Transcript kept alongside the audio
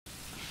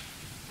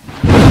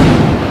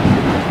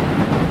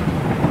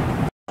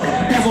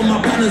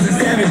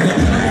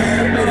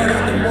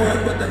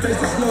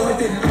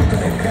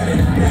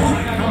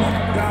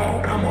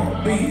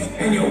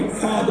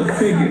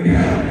ticket.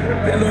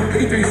 That little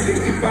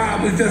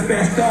P365 was just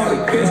that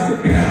starter pistol.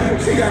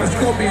 She got a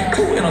scorpion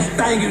too and a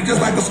stinging just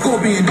like a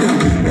scorpion do.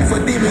 If a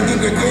demon get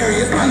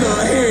gregarious, my little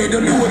head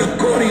don't do what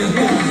accordions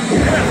do.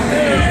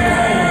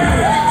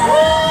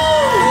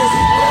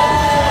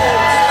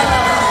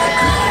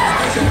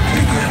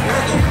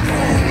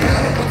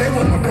 But they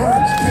want my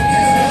birds.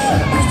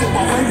 I'm still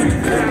my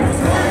favorite.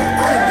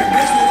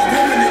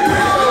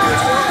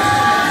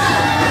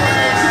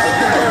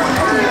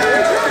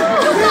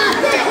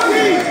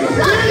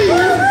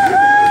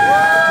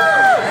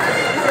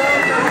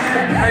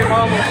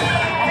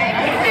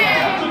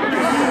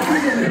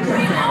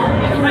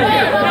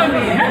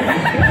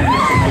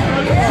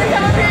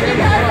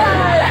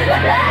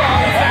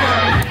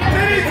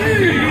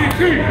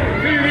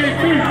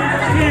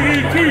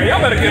 TDT!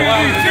 Y'all better get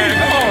loud.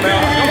 Come on now.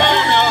 Come on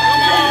now.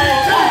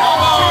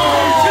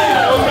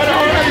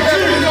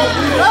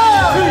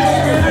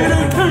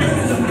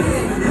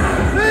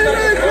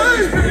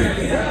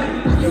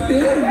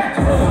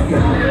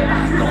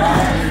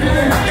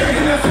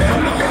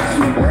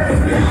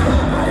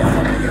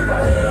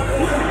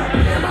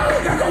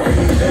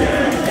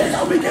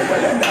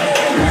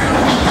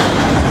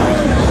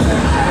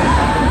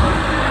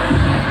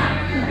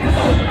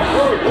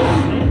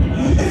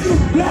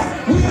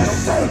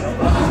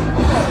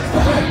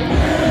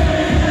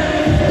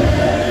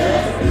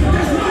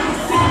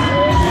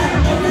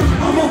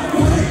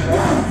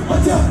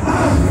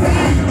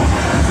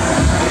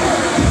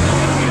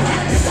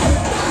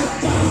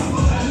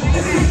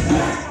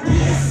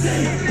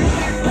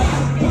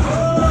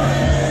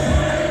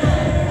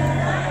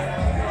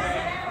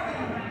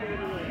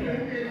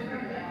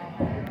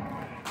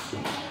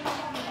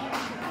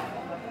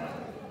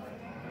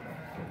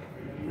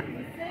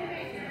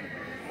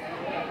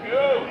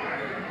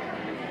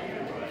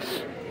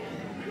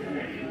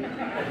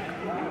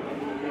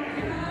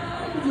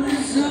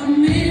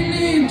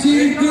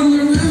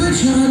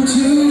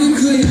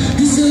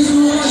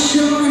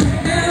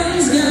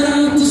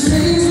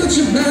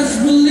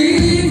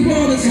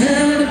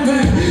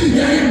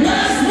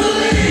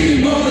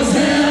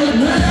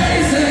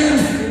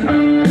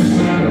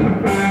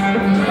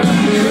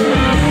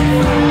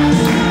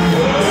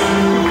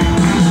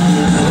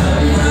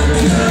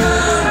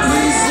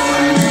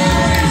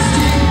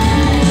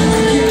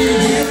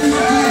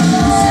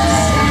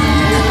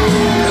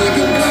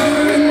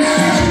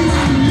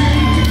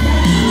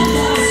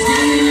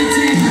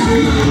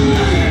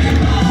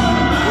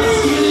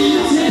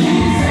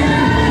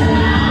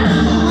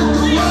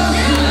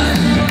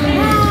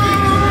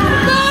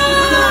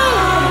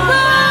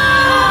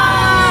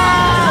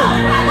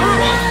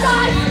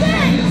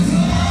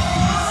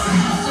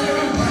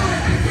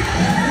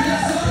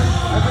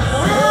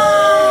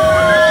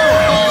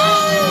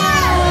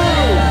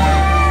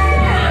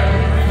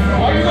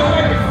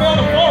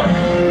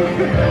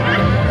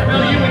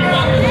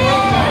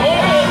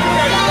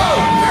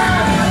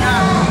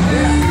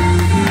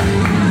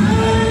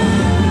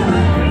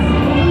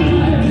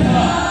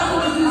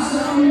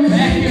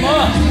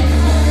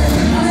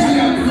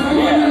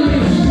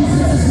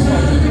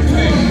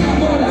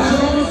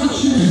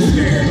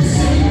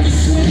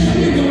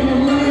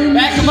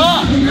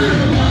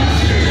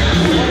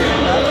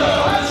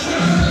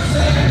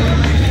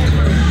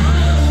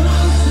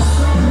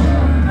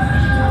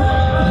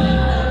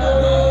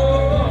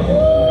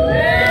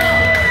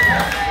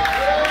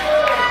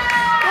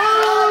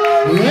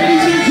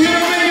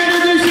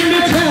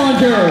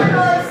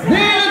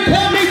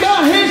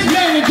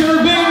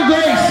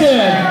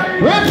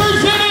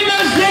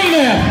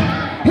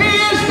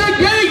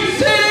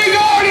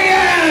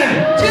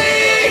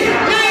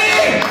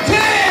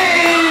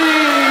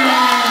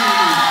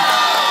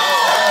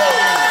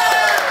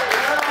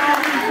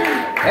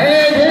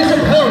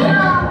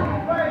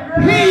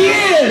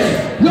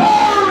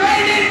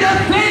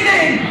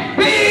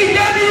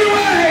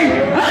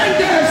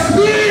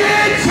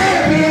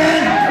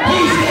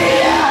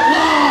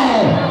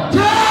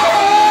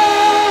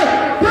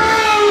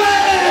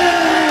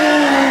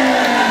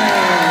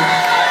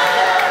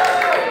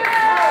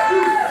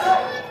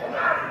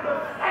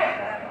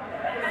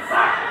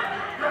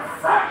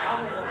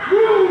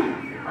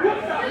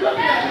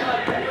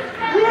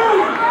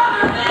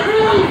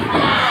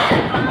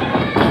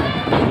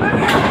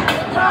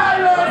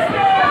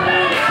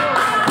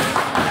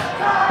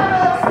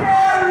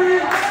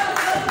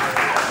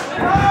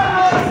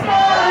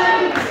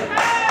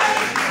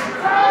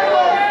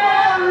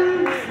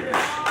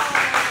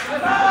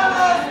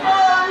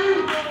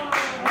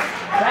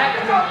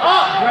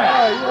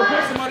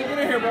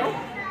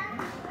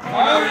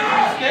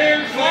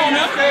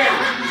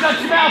 Shut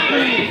your mouth,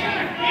 please.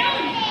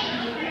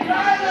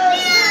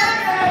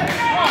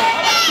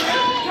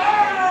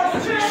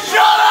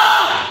 Shut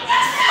up!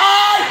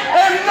 I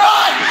am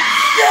not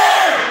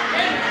scared!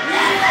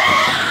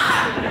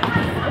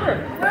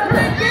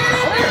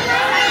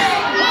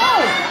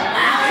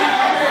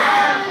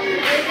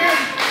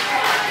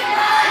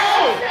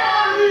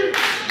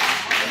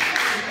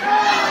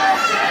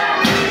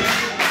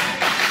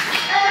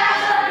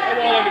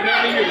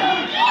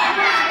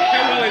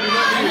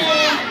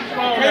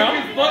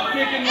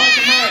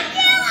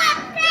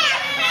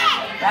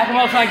 come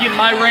outside and get in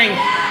my ring.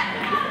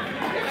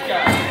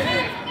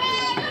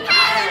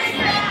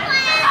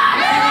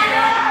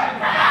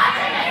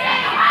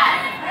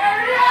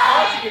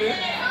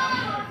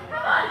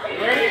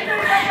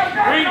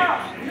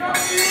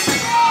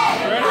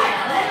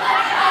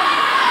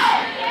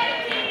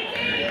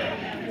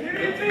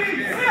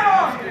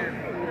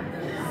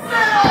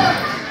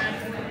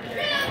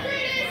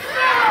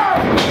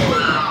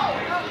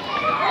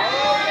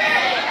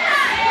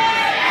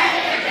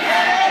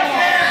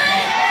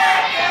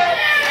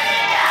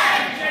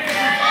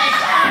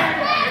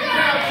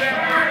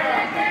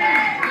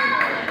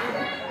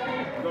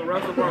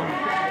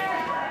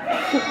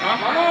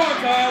 Come on,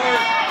 Tyler.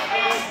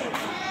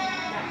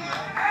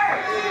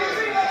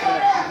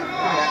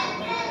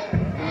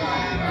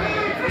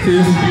 See,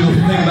 this is the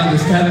beautiful thing about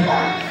this, Kevin.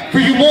 For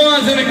you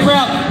morons in the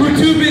crowd who are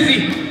too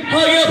busy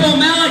hugging up on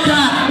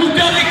Malachi, who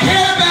doesn't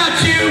care about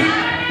you.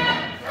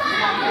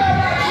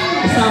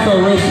 It's time for a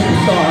real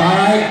superstar,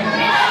 alright?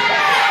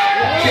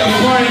 See, I'm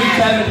warning you,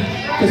 Kevin,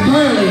 because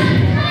currently,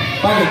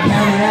 if I get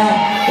counted out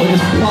or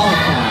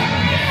disqualified,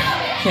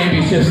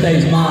 championship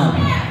stays mine.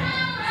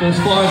 So as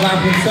far as I'm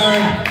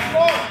concerned,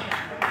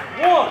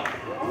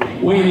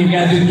 we ain't even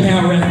gotta do the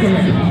count rest.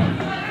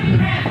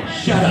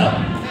 Shut up.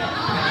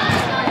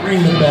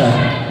 Ring the bell.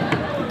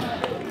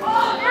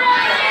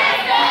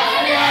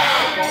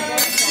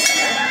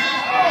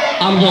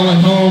 I'm going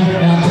home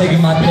and I'm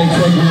taking my paycheck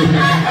with me.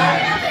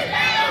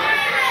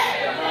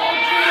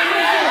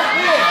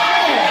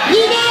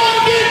 You know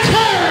I'm getting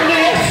tired of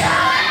this.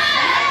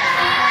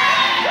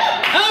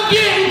 I'm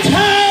getting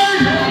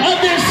tired of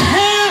this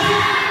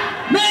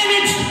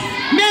half-managed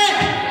net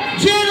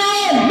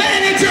general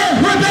manager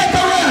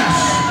Rebecca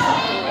Rush.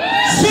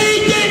 She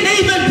didn't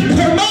even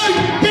promote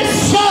this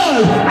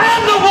show.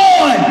 I'm the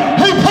one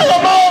who put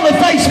them all on the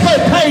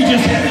Facebook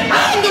pages.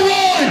 I'm the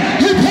one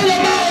who put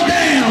them all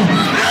down.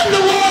 I'm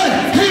the one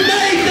who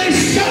made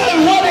this show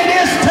what it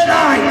is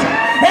tonight.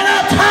 And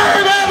I'm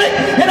tired of it.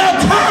 And I'm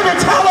tired of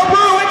Tyler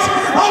Bruins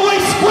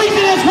always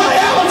squeezing his way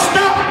out and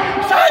stuff.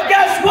 So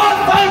guess what,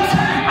 folks?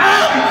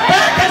 I'm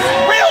back as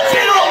real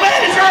general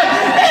manager.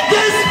 And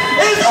this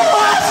is the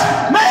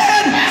last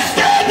man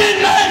standing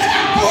match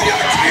for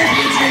your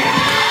championship.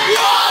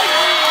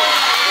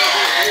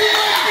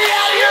 Be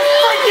out of your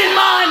freaking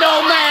mind,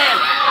 old man!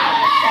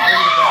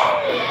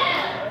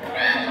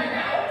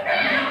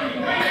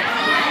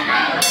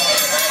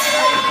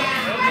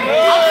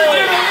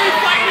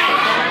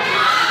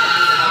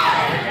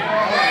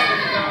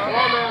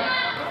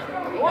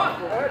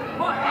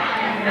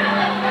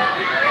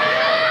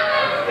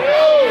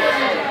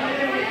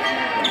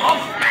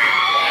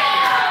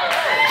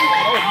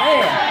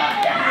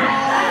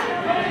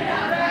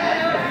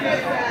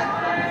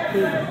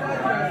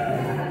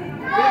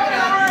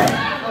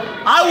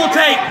 I will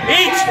take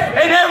each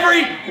and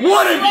every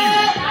one of you.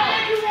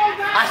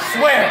 I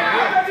swear.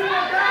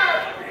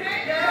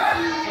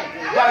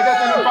 You gotta get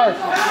to him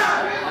first.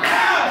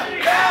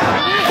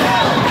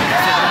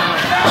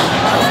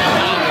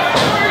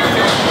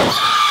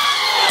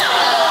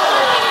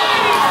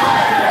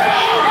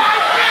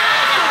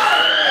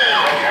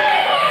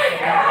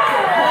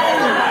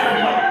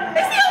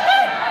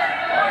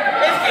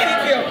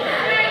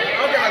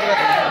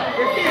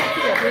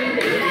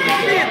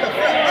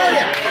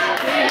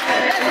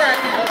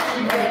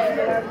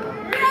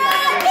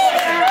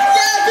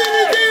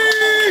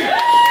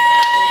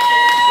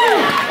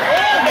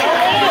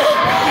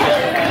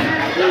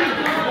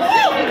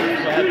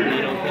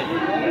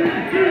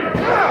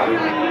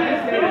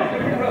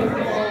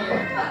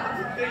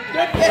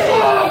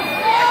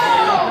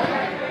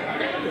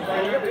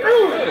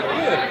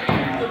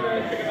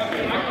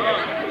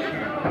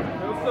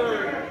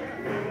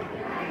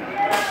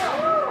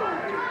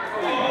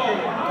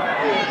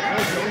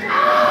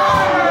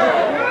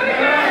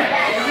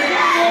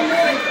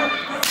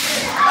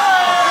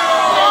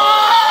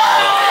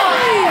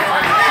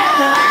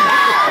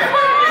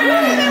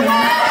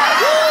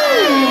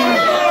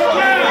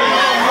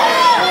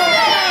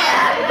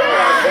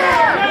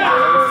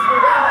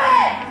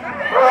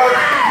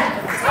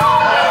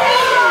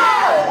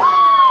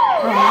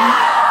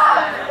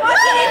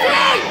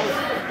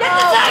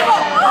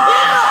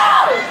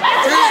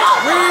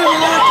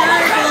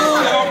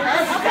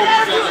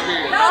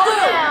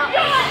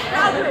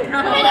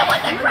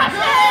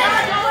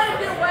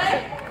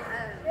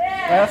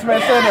 That's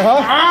man saying it,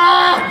 huh?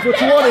 That's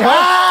what you wanted, huh?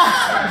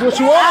 That's what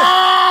you wanted?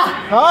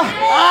 Huh?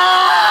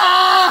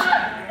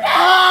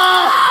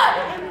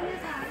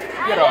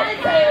 Get off.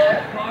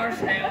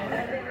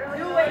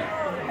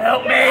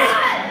 Help me!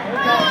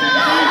 Help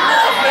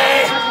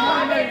me!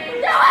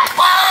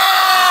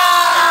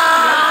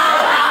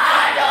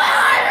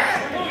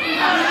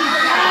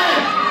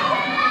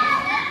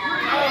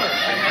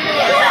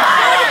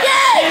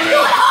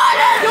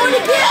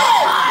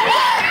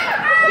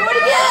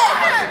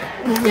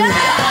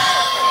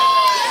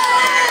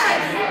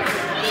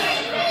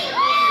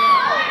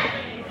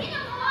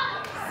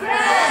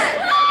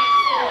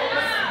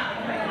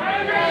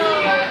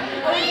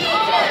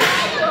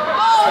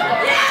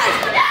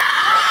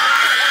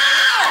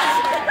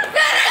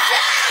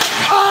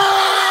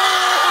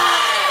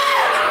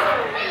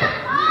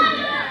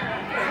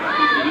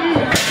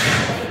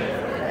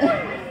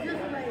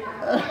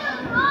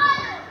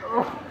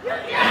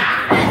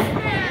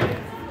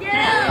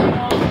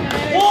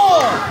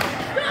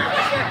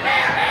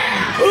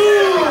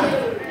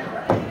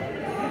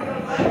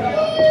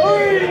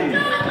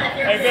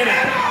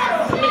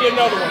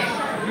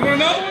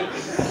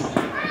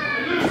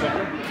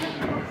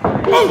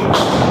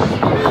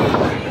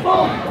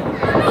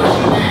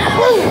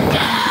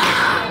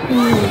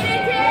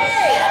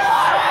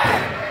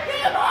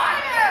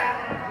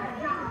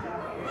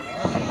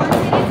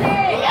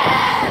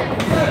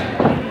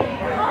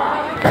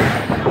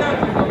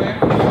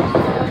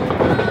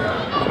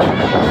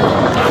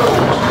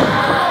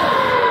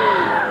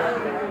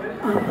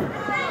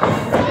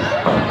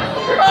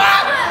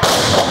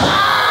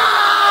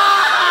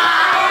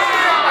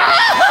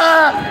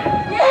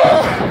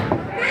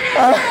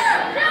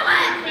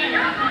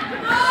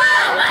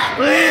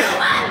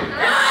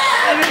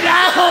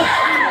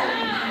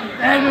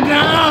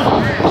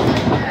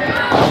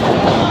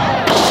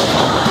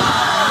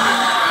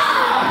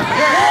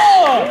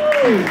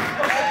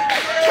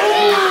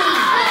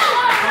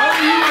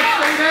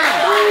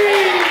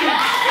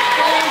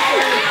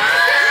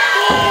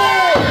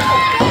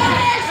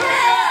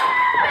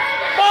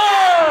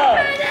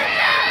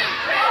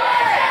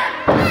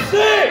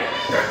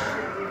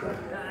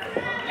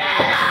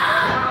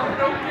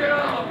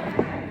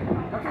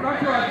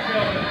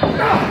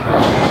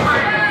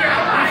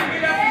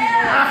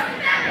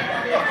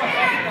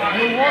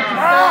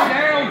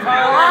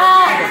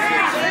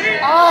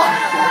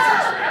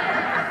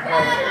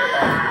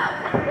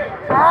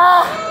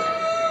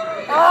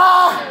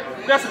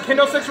 Got some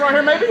kendo sticks around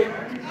here, maybe?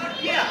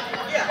 Yeah.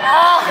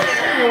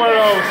 Give me one of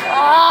those.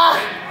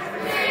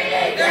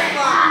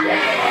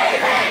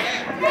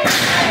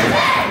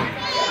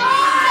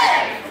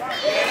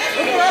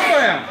 Look at that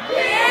for him.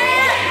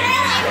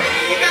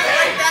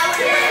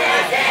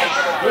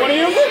 You want to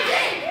use it?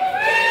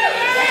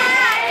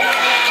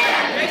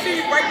 Make sure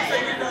you break it so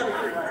you know.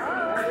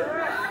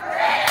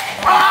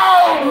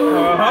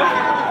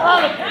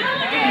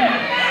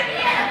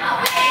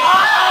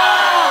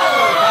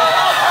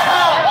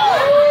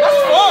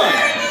 That's fun.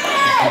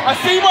 I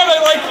see why they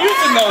like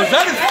using those.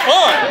 That is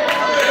fun.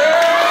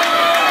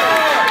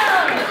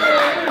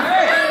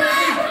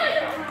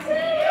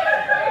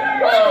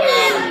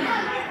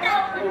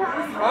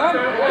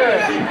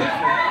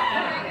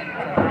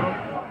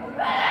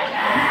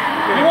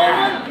 You want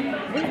one?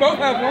 We can both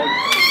have one.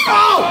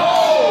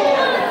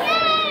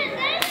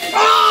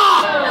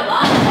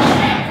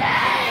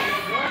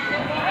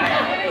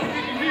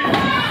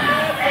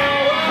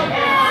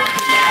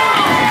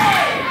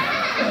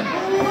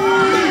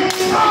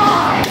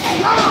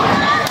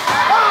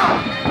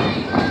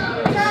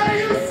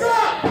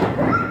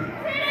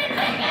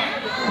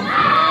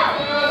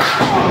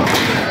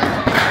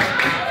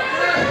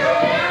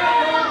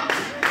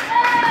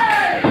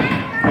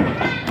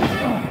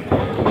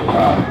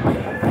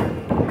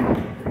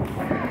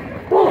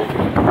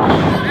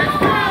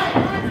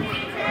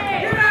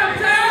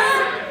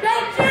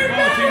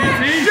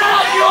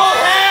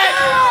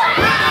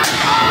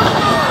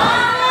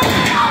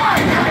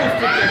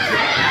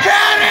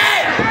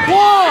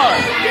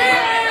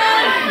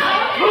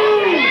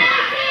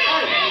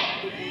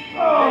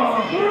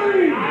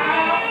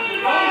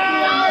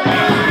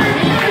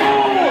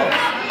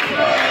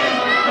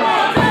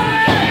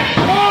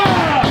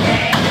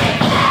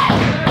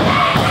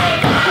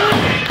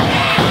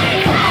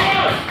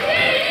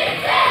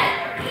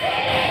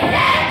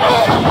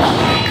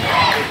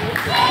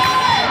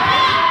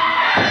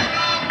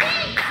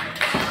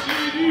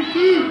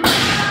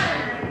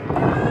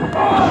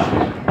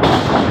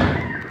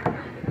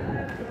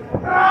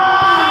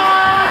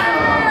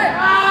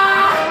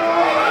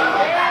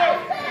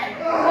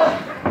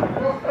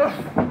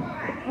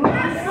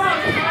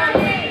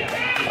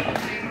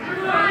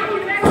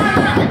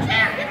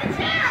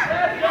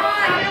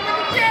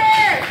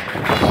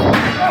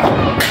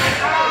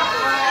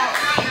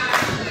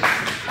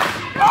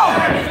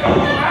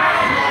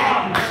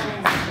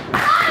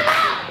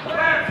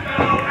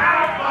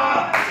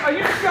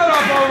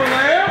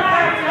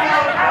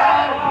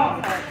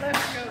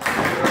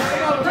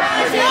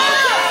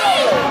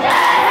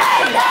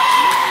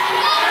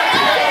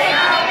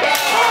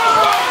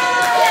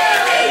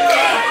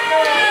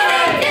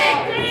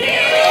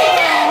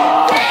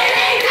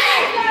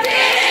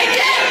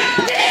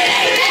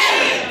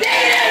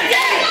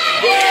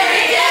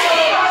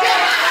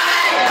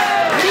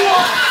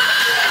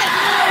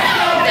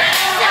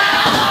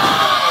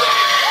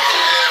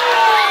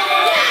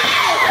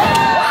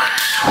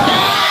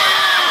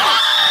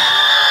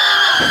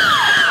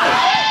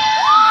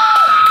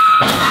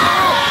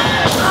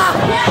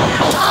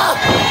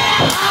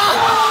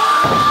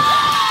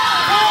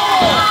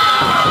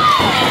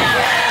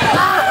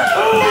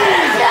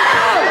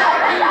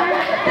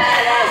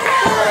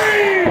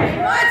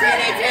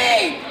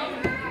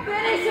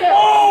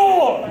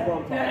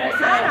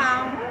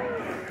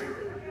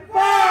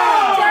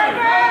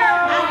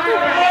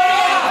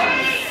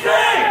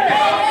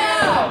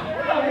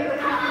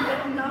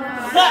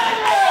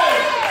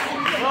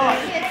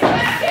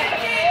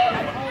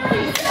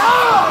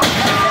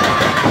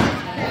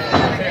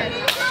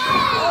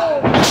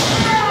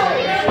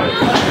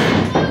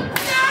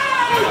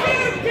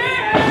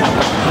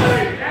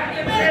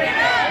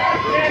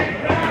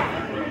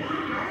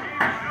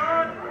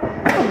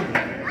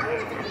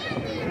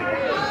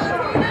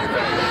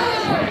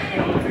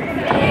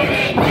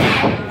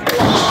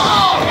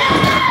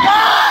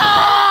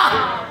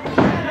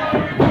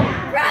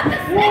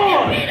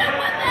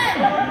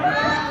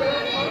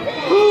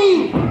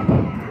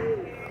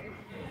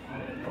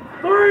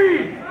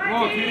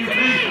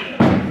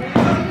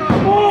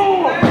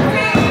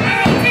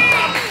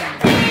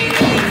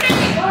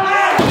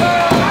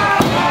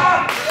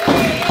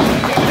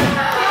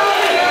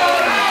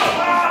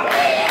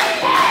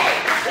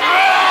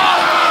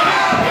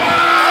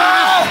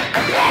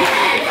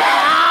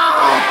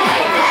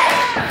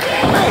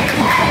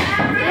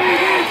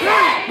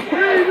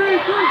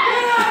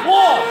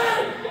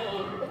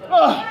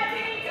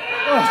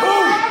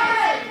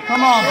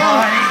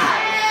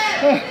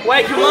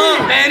 Wake him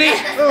up, Benny.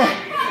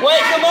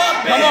 Wake him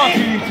up, Benny. Come on,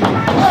 TDT.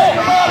 Wake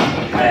him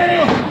up, Benny.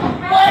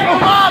 Wake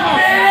him up, Benny.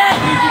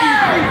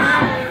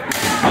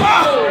 Come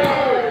on.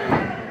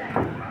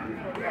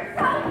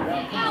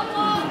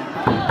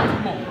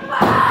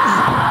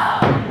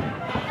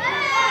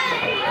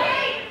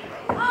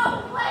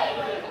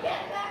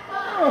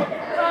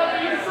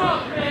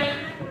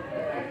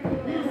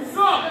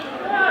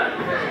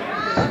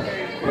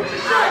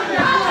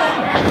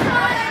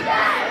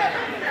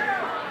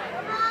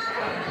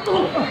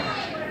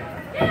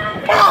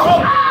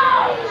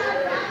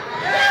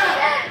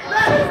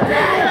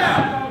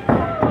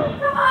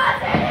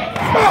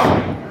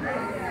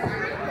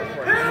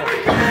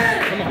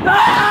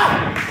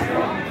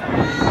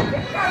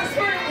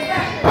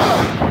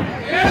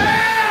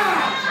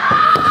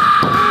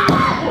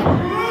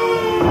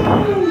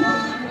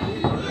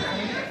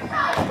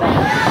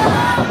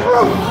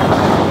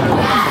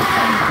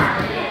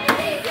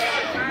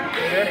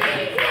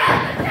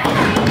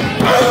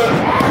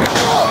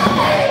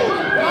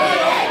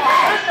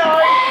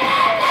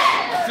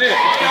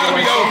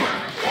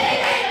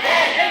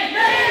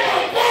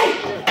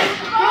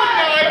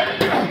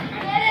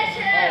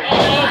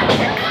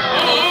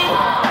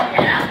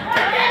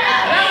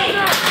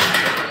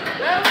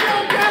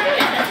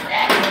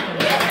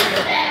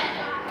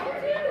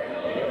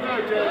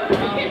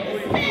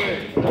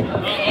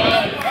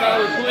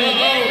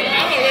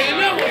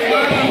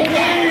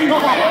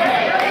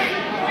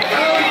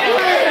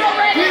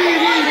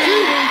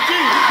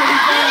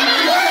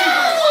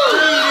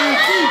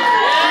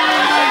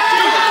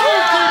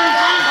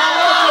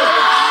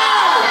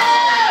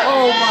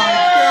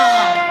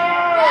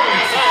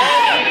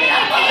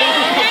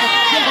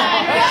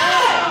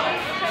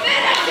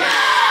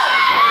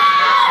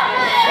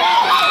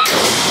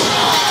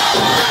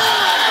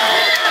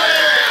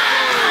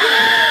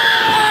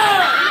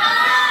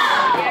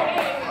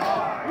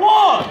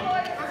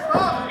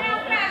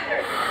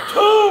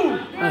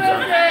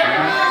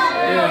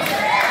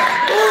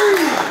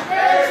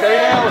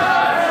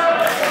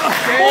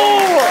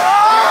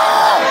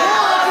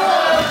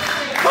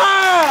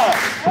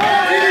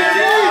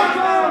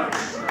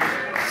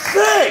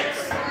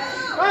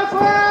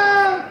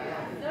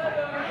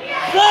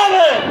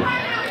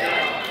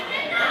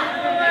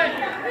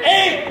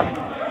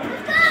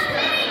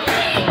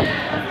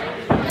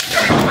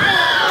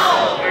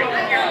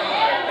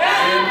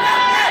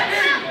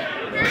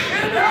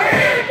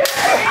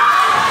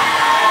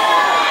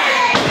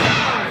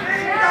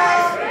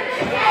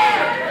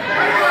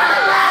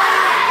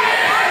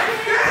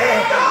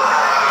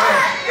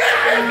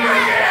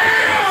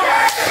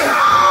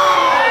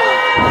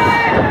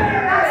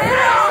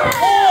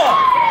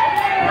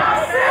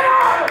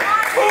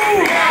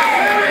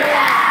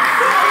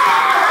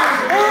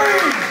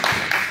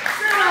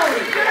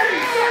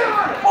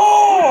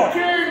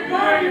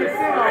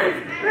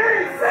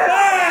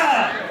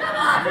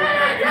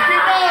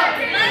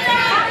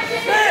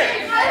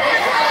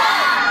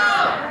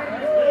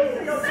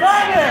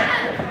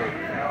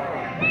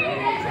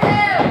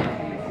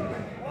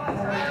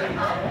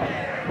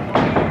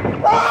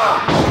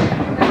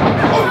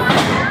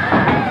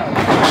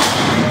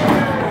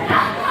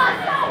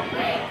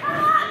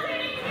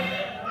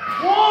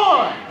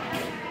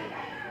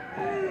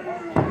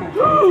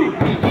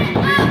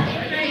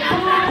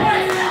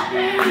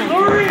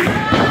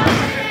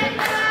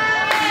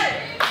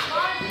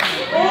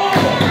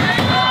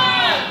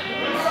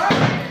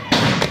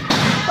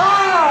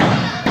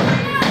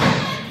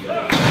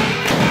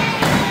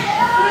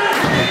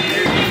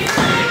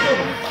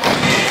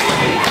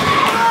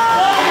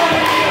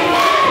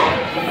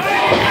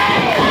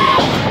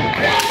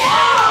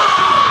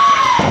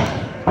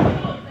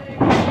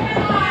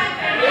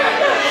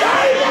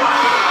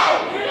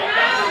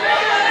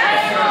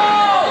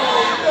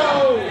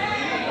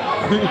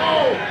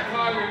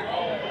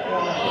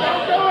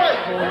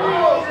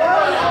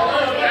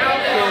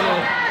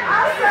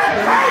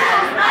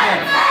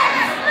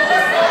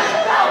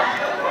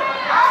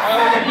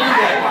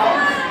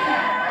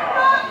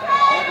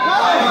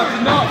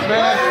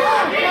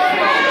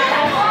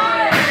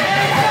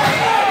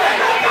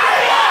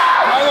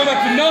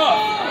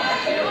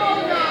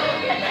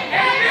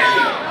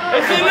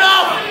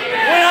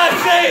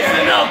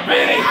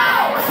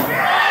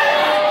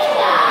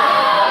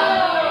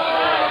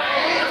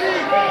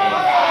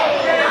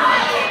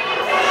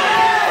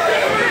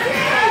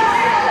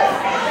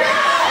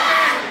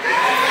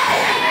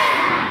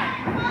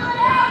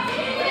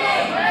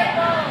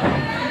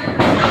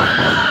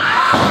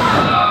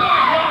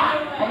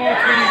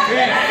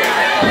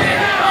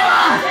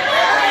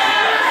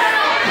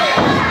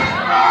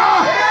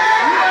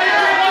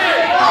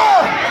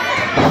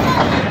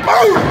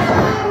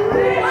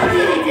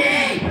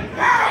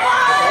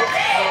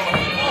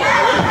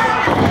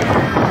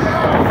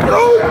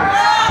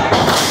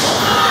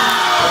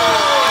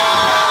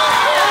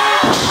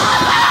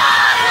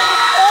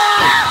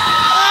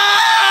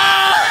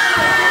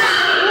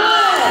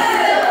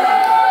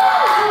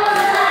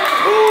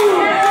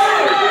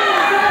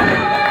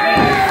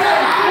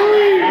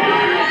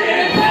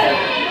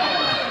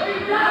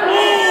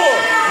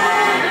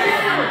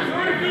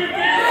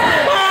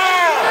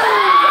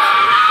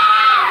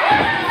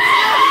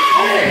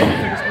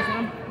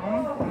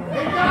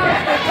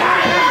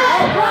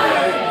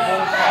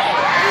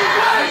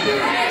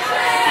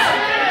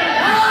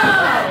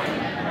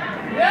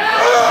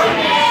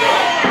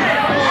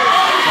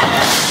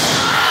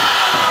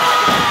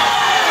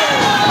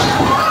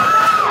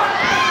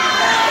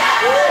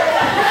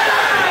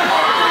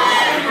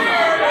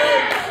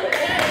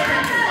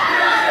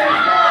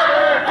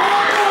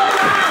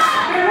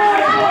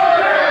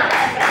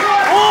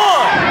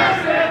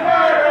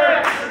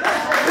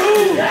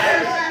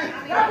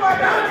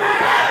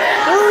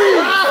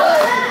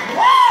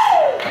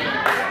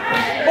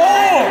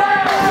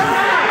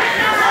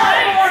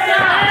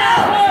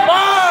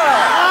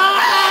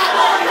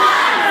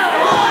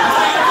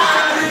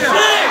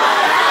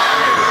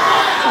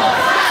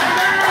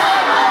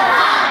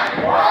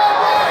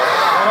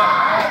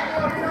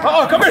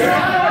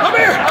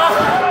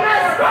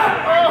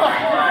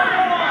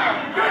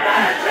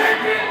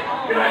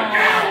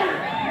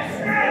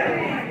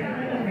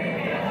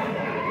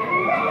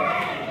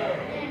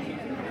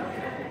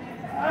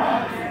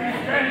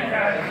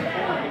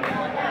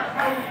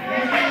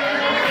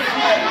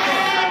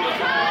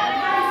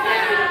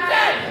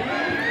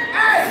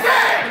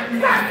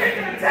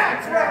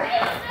 tax rep.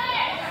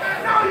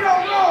 Know your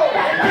role.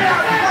 Get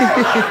out the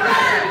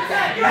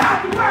way. Get out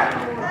the way.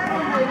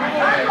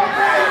 I ain't gonna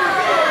pay you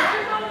again.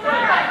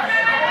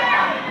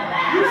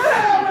 You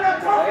said what I'm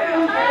talking to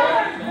you.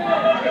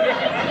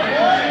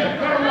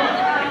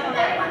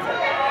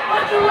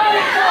 What you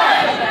ready for?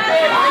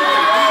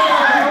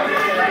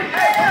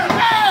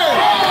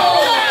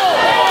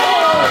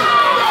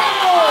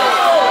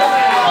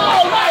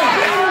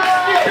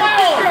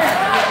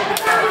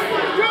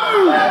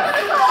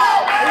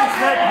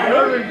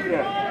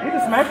 He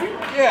just smacked you?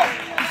 Yeah,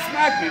 he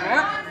smacked me,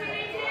 man.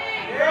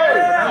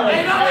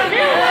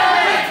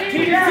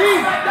 TDT!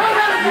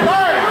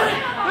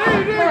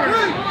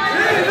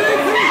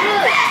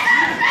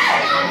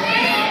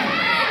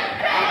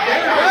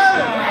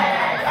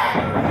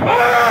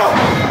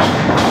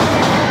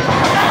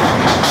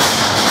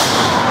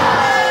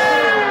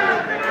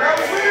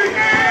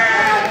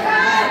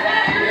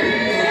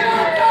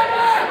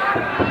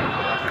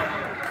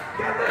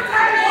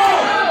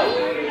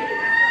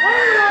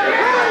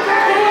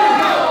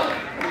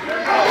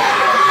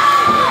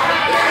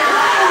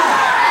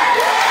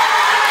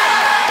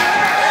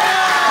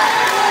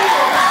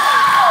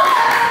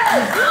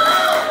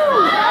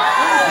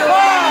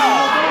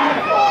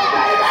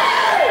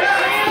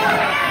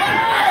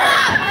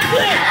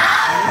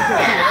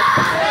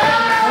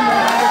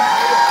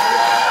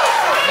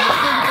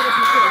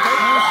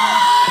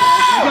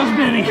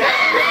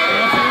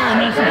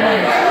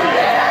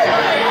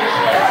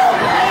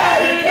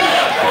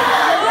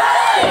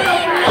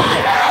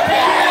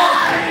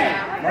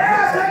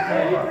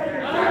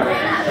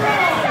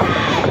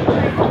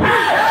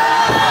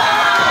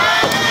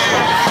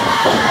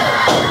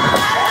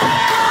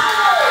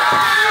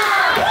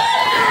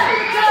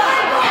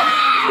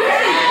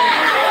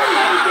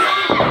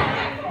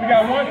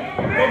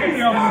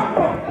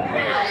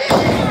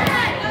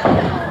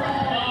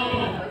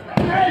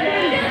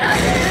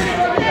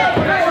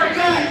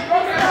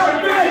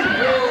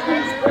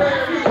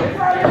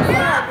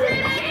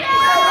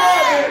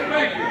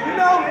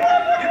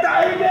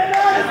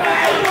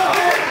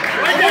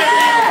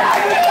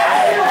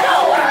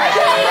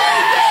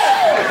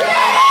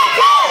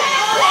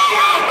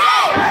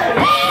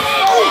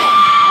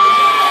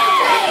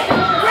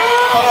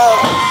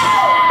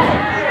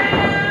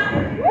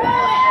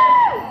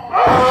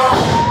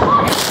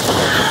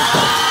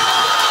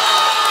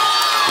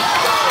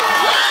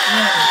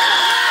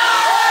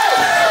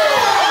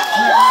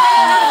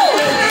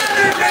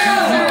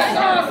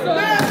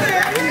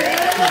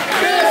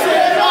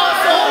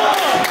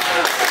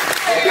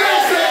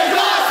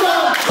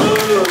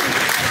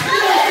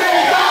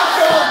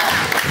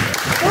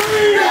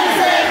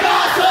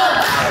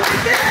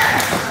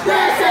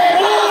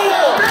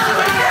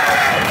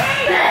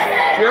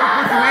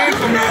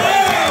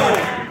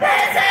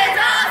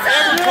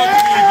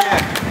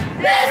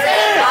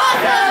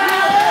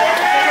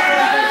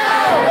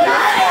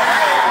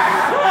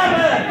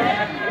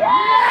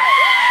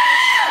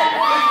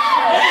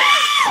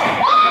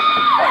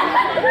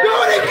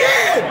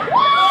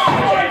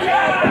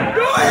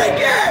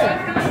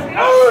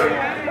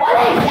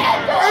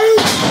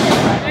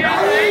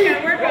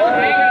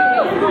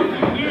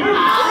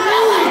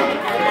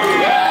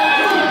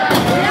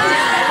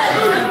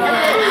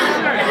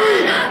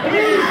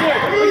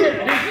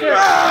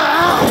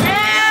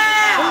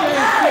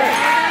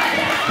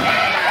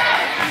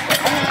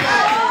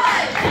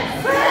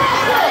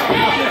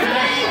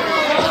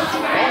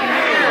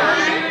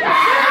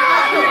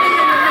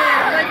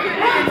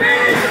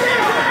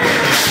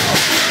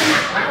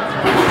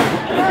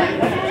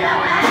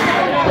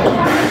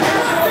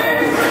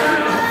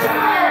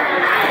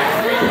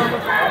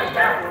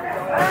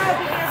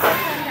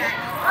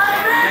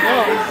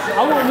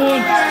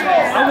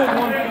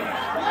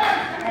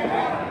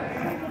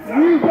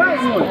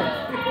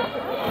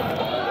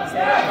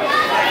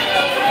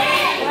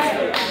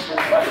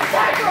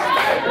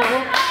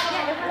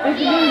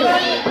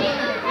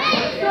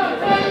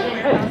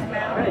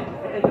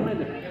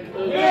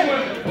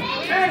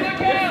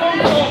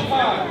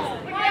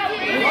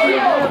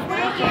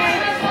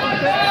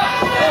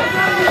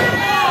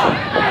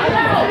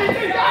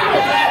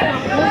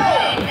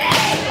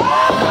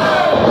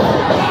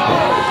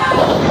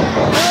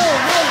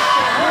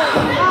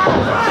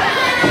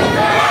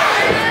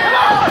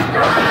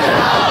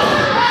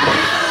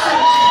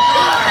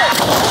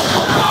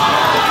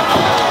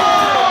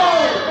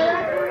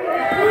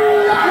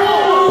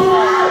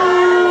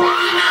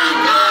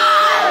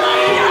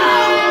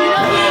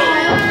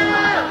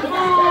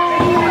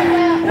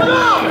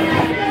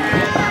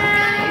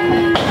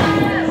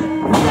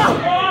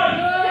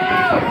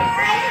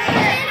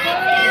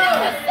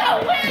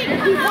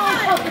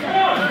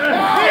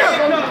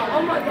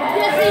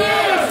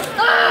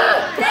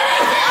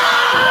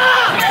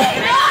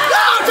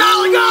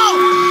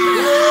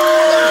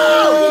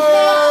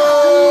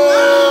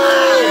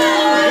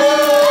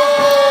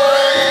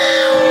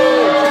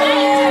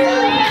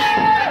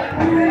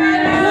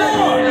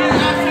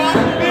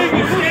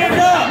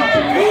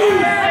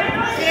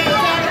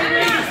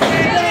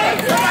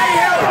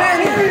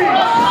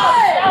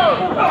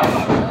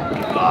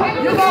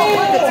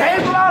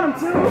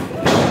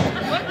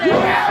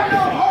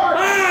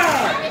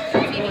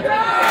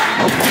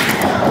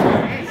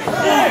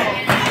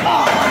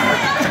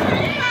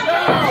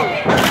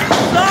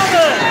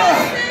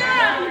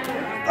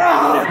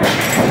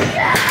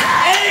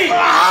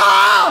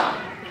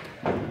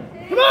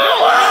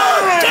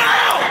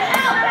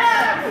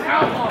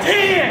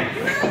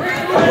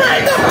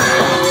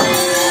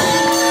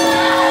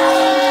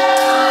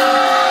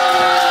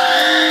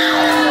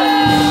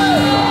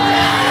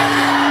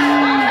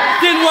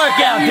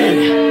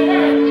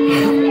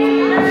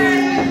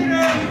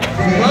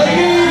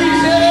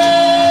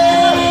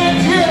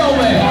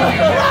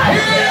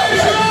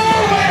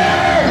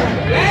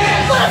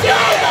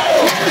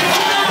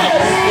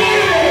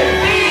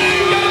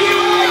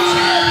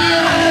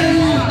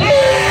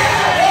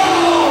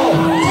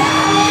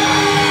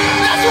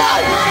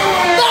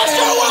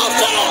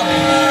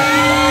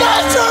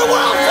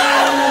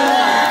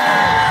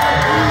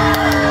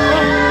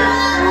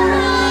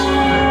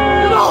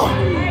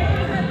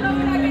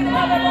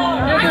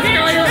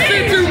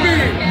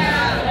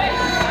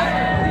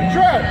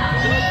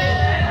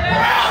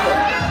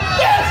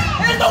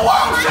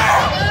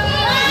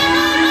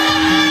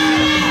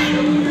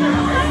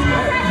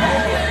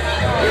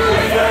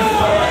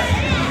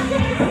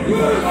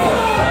 Bruins.